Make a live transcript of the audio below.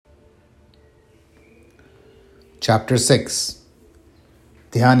Chapter 6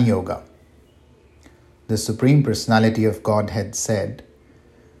 Dhyan Yoga. The Supreme Personality of Godhead said,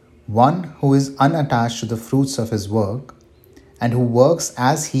 "One who is unattached to the fruits of his work and who works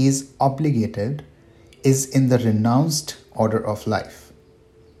as he is obligated is in the renounced order of life,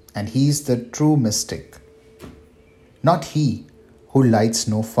 and he is the true mystic, not he who lights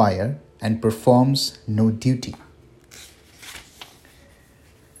no fire and performs no duty."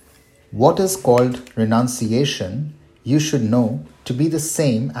 What is called renunciation, you should know to be the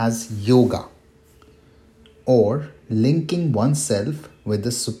same as yoga, or linking oneself with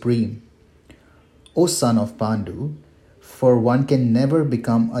the Supreme. O son of Pandu, for one can never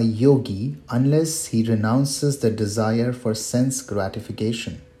become a yogi unless he renounces the desire for sense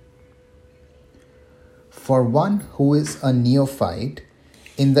gratification. For one who is a neophyte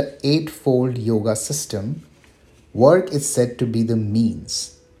in the eightfold yoga system, work is said to be the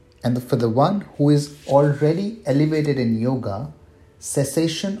means. And for the one who is already elevated in yoga,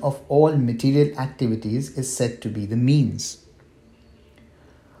 cessation of all material activities is said to be the means.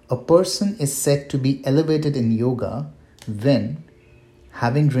 A person is said to be elevated in yoga when,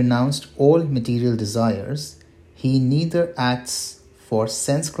 having renounced all material desires, he neither acts for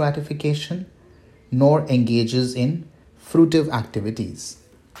sense gratification nor engages in fruitive activities.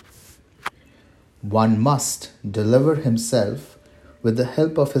 One must deliver himself with the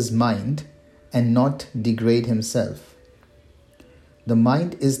help of his mind and not degrade himself. The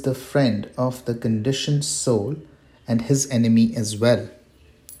mind is the friend of the conditioned soul and his enemy as well.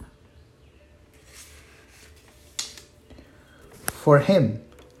 For him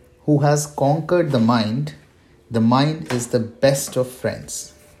who has conquered the mind is the best of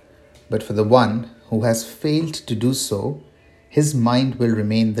friends. But for the one who has failed to do so, his mind will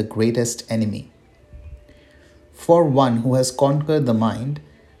remain the greatest enemy. For one who has conquered the mind,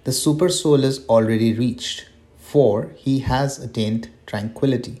 the supersoul is already reached, for he has attained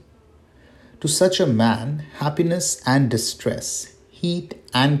tranquility. To such a man, happiness and distress, heat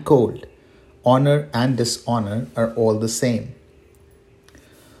and cold, honor and dishonor are all the same.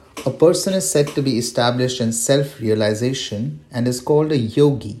 A person is said to be established in self-realization and is called a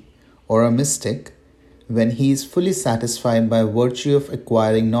yogi or a mystic when he is fully satisfied by virtue of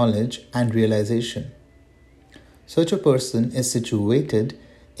acquiring knowledge and realization. Such a person is situated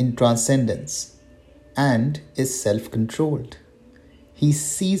in transcendence and is self-controlled. He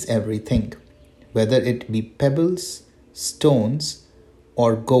sees everything, whether it be pebbles, stones,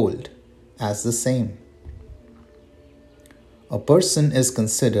 or gold, as the same. A person is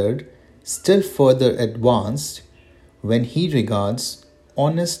considered still further advanced when he regards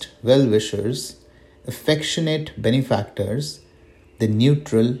honest well-wishers, affectionate benefactors, the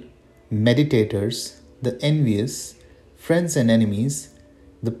neutral, meditators, the envious, friends and enemies,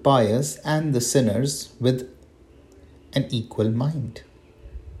 the pious and the sinners with an equal mind.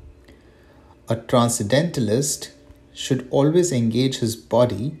 A transcendentalist should always engage his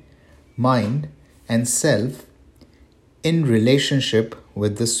body, mind, and self in relationship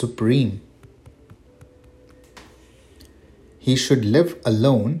with the Supreme. He should live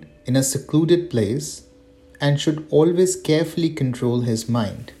alone in a secluded place and should always carefully control his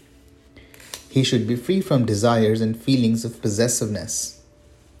mind. He should be free from desires and feelings of possessiveness.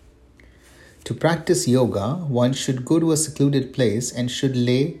 To practice yoga, one should go to a secluded place and should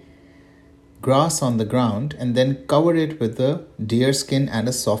lay grass on the ground and then cover it with a deerskin and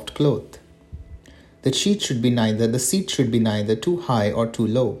a soft cloth. The seat should be neither too high or too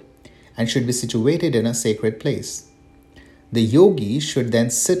low and should be situated in a sacred place. The yogi should then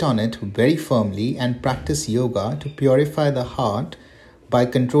sit on it very firmly and practice yoga to purify the heart by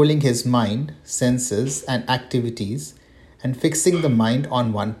controlling his mind, senses, and activities and fixing the mind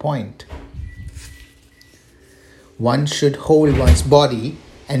on one point. One should hold one's body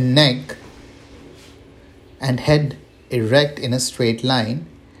and neck and head erect in a straight line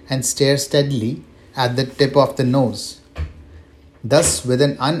and stare steadily at the tip of the nose. Thus, with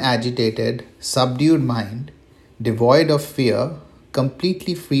an unagitated, subdued mind, devoid of fear,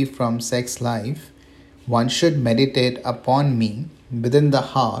 completely free from sex life, one should meditate upon me within the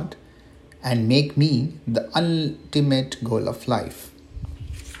heart and make me the ultimate goal of life.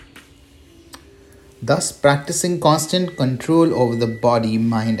 Thus, practicing constant control over the body,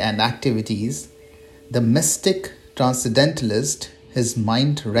 mind, and activities, the mystic transcendentalist, his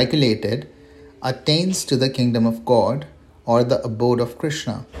mind regulated, attains to the kingdom of God or the abode of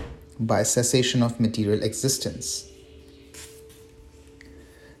Krishna by cessation of material existence.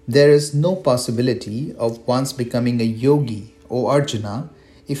 There is no possibility of one's becoming a yogi, O Arjuna,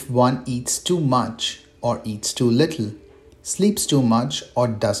 if one eats too much or eats too little, sleeps too much or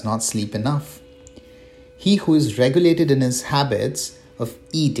does not sleep enough. He who is regulated in his habits of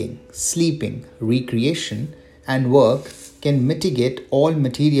eating, sleeping, recreation, and work can mitigate all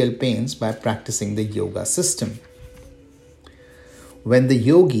material pains by practicing the yoga system. When the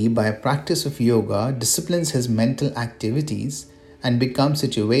yogi, by practice of yoga, disciplines his mental activities and becomes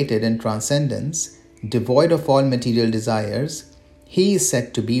situated in transcendence, devoid of all material desires, he is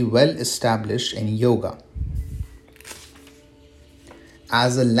said to be well established in yoga.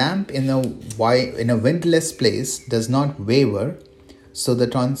 As a lamp in a windless place does not waver, so the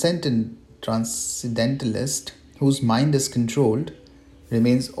transcendentalist, whose mind is controlled,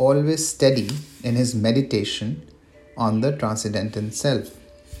 remains always steady in his meditation on the transcendental self.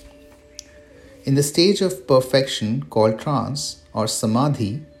 In the stage of perfection called trance or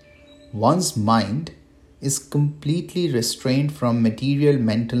samadhi, one's mind is completely restrained from material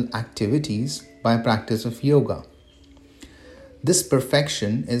mental activities by practice of yoga. This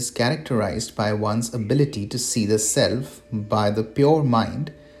perfection is characterized by one's ability to see the self by the pure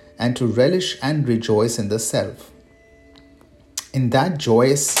mind and to relish and rejoice in the self. In that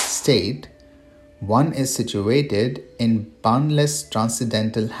joyous state, one is situated in boundless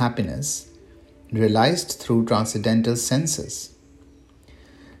transcendental happiness, realized through transcendental senses.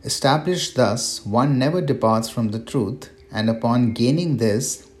 Established thus, one never departs from the truth, and upon gaining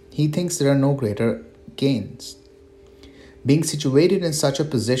this, he thinks there are no greater gains. Being situated in such a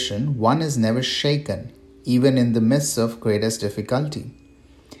position, one is never shaken, even in the midst of greatest difficulty.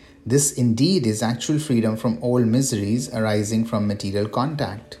 This indeed is actual freedom from all miseries arising from material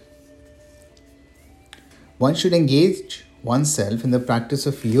contact. One should engage oneself in the practice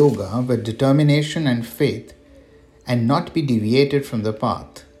of yoga with determination and faith and not be deviated from the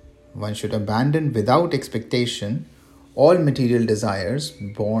path. One should abandon without expectation all material desires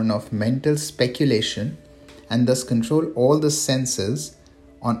born of mental speculation and thus control all the senses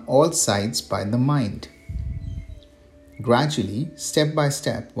on all sides by the mind. Gradually, step by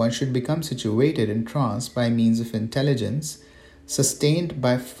step, one should become situated in trance by means of intelligence, sustained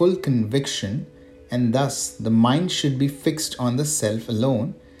by full conviction, and thus the mind should be fixed on the self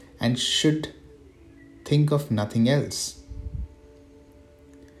alone and should think of nothing else.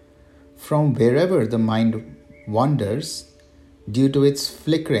 From wherever the mind wanders, due to its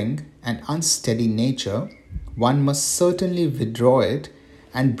flickering and unsteady nature, one must certainly withdraw it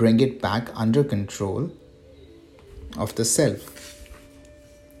and bring it back under control of the self.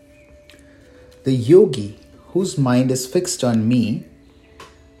 The yogi, whose mind is fixed on me,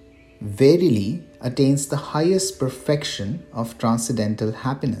 verily attains the highest perfection of transcendental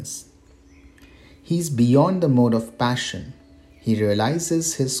happiness. He is beyond the mode of passion. He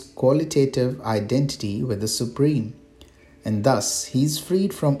realizes his qualitative identity with the Supreme, and thus he is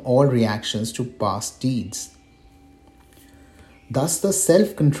freed from all reactions to past deeds. Thus the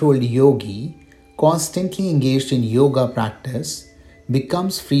self-controlled yogi, constantly engaged in yoga practice,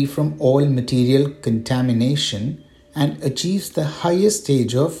 becomes free from all material contamination and achieves the highest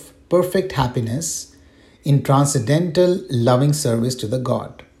stage of perfect happiness in transcendental loving service to the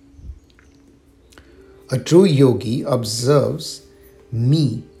God. A true yogi observes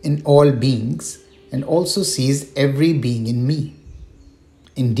me in all beings and also sees every being in me.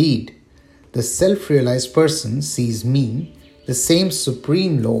 Indeed, the self-realized person sees me, the same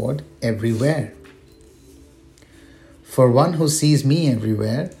Supreme Lord, everywhere. For one who sees me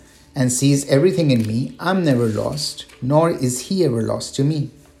everywhere and sees everything in me, I am never lost, nor is he ever lost to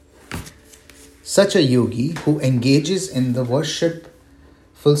me. Such a yogi who engages in the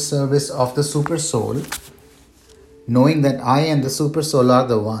worshipful service of the Supersoul, knowing that I and the Supersoul are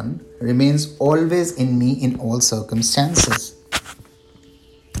the one, remains always in me in all circumstances.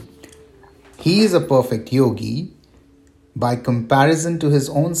 He is a perfect yogi. By comparison to his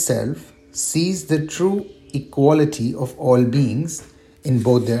own self, sees the true equality of all beings in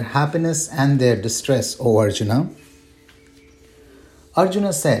both their happiness and their distress, O Arjuna.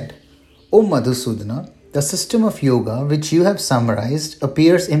 Arjuna said, O Madhusudana, the system of yoga which you have summarized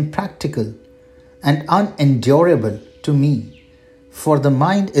appears impractical and unendurable to me, for the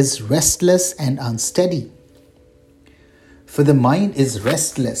mind is restless and unsteady. For the mind is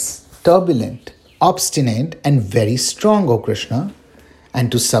restless, turbulent, obstinate and very strong, O Krishna,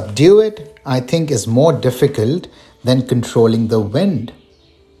 and to subdue it, I think, is more difficult than controlling the wind.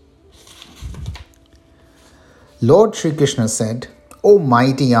 Lord Sri Krishna said, O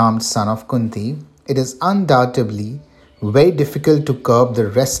mighty armed son of Kunti, it is undoubtedly very difficult to curb the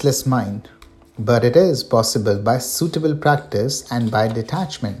restless mind, but it is possible by suitable practice and by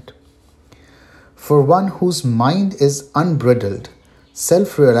detachment. For one whose mind is unbridled,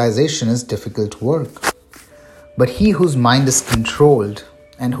 self-realization is difficult work. But he whose mind is controlled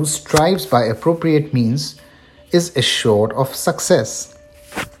and who strives by appropriate means is assured of success.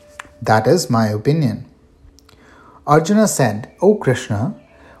 That is my opinion. Arjuna said, "O Krishna,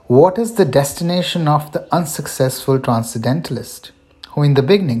 what is the destination of the unsuccessful transcendentalist, who in the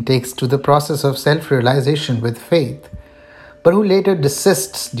beginning takes to the process of self-realization with faith, but who later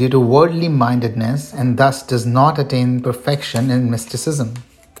desists due to worldly mindedness and thus does not attain perfection in mysticism?"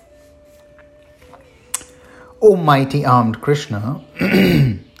 O mighty armed Krishna,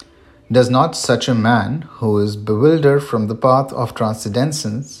 does not such a man who is bewildered from the path of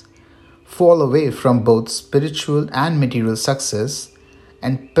transcendence fall away from both spiritual and material success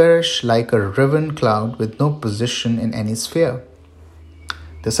and perish like a riven cloud with no position in any sphere?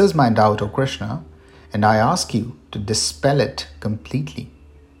 This is my doubt, O Krishna, and I ask you to dispel it completely.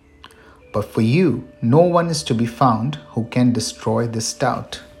 But for you, no one is to be found who can destroy this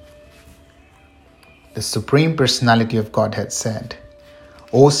doubt. The Supreme Personality of Godhead said,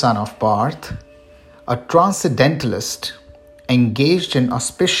 "O son of Parth, a transcendentalist engaged in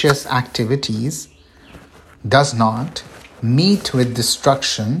auspicious activities does not meet with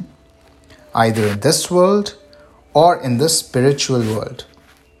destruction either in this world or in the spiritual world.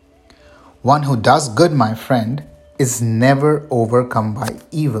 One who does good, my friend, is never overcome by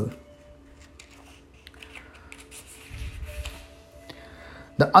evil."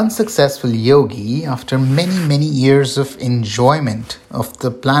 The unsuccessful yogi, after many years of enjoyment of the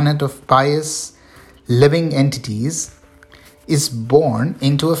planet of pious living entities, is born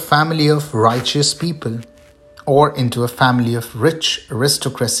into a family of righteous people or into a family of rich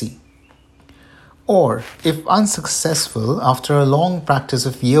aristocracy. Or, if unsuccessful after a long practice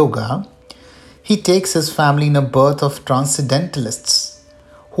of yoga, he takes his family in a birth of transcendentalists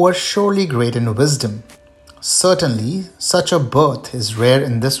who are surely great in wisdom. Certainly, such a birth is rare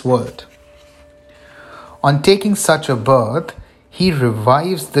in this world. On taking such a birth, he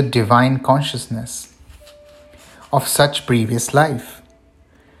revives the divine consciousness of such previous life,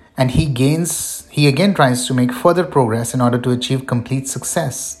 and he again tries to make further progress in order to achieve complete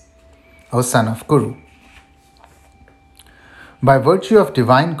success, O son of Kuru. By virtue of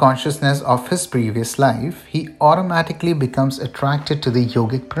divine consciousness of his previous life, he automatically becomes attracted to the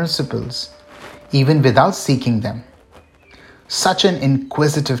yogic principles, even without seeking them. Such an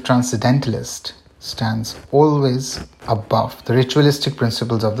inquisitive transcendentalist stands always above the ritualistic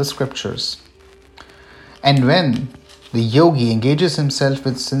principles of the scriptures. And when the yogi engages himself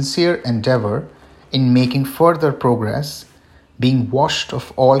with sincere endeavor in making further progress, being washed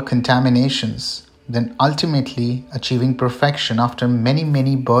of all contaminations, then ultimately achieving perfection after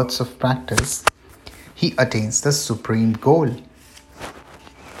many births of practice, he attains the supreme goal.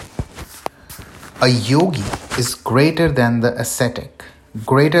 A yogi is greater than the ascetic,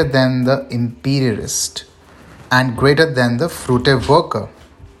 greater than the imperialist, and greater than the fruitive worker.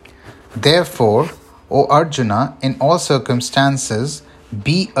 Therefore, O Arjuna, in all circumstances,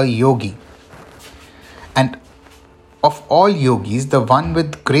 be a yogi. And of all yogis, the one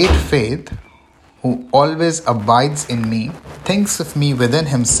with great faith, who always abides in me, thinks of me within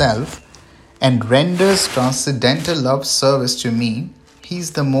himself, and renders transcendental love service to me, he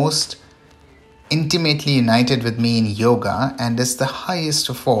is the most intimately united with me in yoga and is the highest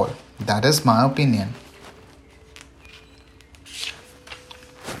of all. That is my opinion.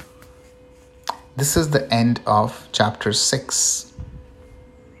 This is the end of chapter 6.